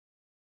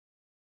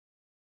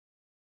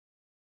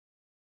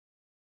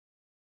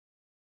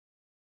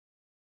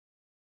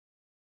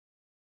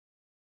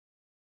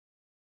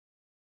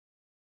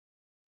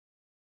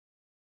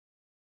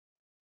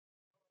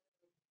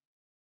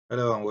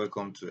Hello and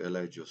welcome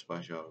to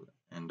Spatial.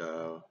 And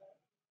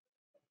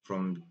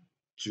from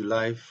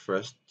July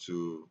 1st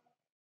to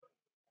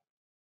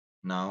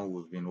now,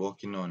 we've been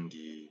working on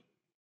the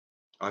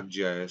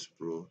ArcGIS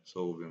Pro.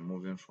 So we've been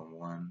moving from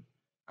one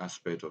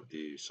aspect of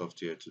the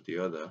software to the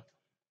other.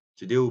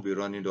 Today we'll be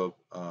running up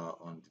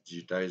on the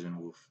digitizing.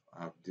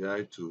 I've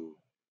decided to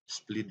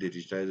split the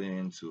digitizing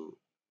into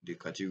the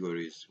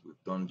categories.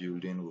 We've done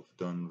building, we've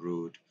done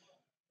road,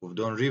 we've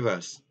done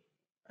rivers.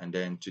 And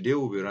then today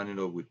we'll be running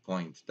up with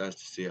points. That's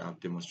to say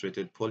I've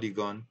demonstrated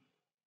polygon,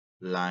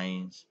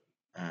 lines,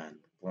 and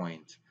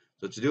point.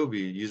 So today we'll be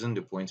using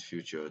the point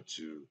feature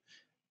to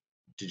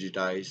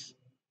digitize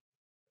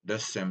the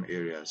same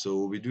area. So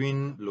we'll be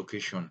doing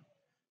location.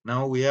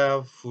 Now we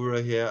have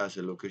Fura here as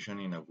a location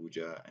in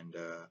Abuja, and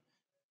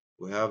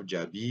we have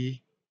Jabi.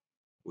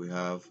 We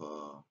have,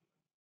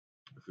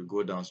 if we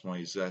go down small,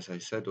 so as I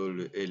said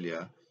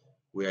earlier,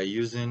 we are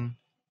using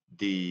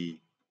the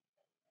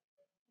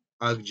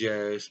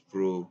ArcGIS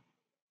Pro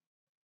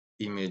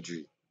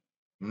imagery,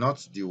 not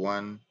the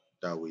one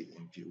that we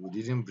import.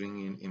 We didn't bring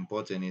in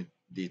import any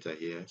data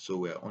here, so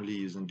we're only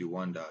using the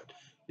one that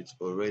it's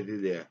already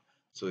there.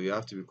 So you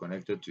have to be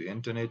connected to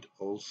internet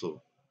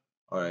also.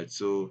 All right,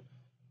 so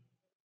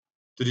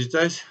to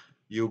digitize,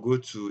 you go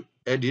to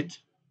edit,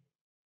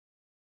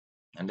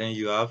 and then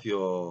you have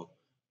your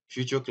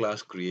future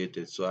class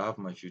created. So I have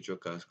my future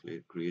class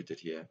created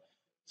here.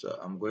 So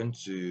I'm going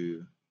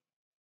to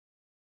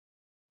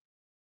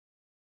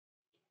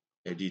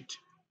edit.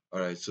 All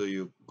right, so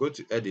you go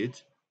to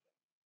edit,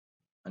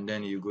 and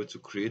then you go to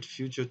create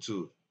future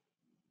tool.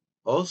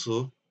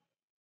 Also,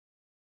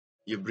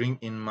 you bring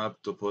in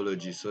map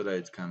topology so that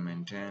it can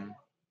maintain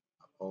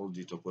all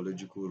the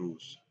topological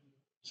rules.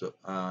 So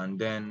and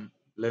then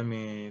let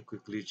me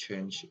quickly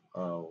change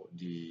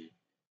the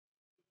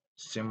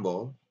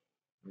symbol.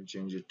 Let me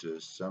change it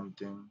to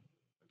something.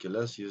 Okay,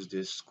 let's use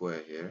this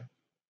square here.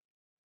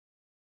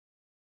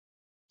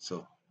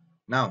 So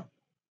now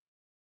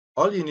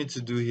all you need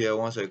to do here,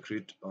 once I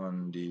create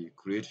on the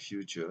create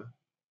future,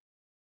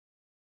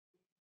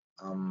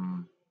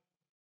 I'm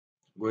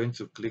going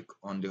to click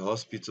on the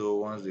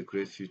hospital once the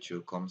create future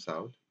comes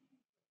out.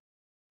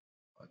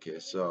 Okay,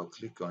 so I'll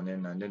click on it,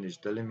 and then it's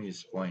telling me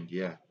it's point.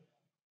 Yeah,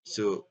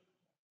 so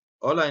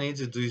all I need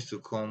to do is to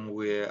come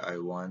where I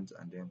want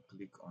and then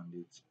click on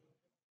it.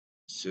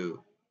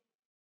 So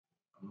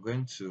I'm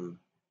going to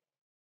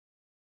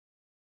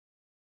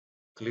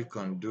click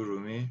on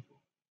Durumi.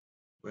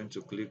 I'm going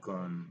to click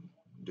on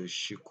the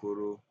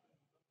Shikoro.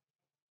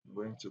 I'm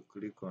going to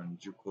click on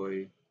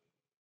Jukoi,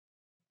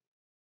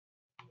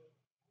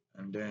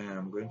 and then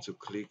I'm going to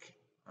click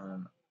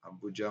on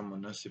Abuja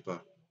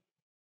Municipal.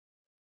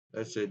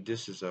 Let's say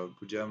this is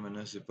Abuja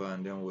Municipal,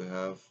 and then we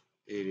have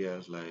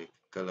areas like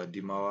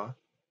Kaladimawa,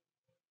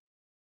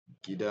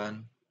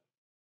 Gidan,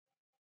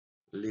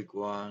 Lake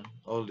One,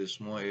 all the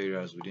small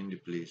areas within the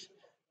place.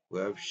 We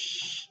have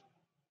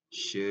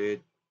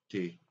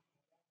Sherete,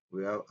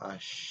 we have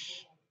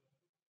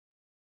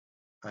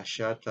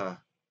Ashata,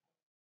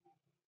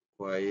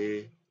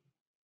 Kwaye,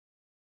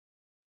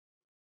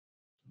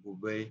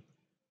 Bubei.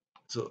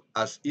 So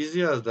as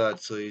easy as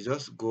that. So you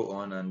just go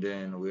on, and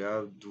then we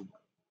have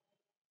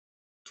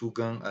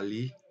Tugang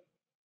Ali,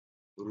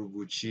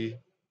 Rubuchi,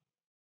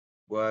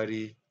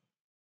 Gwari,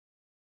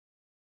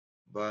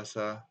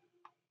 Basa.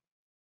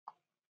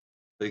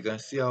 So you can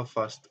see how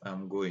fast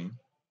I'm going.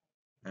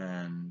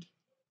 And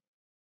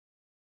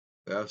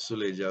we have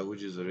Suleja,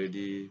 which is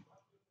already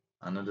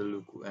another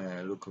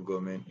local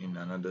government in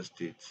another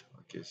state.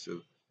 Okay,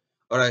 so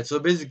all right. So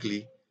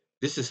basically,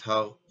 this is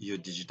how you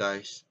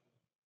digitize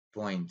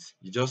points.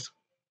 You just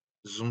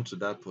zoom to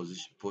that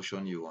position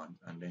portion you want,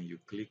 and then you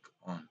click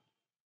on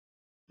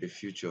the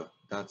future.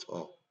 That's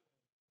all.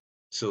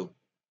 So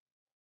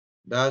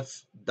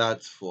that's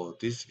that for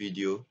this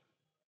video.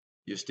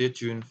 You stay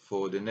tuned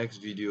for the next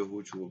video,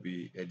 which will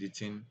be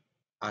editing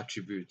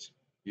attributes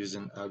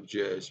using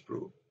ArcGIS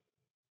Pro.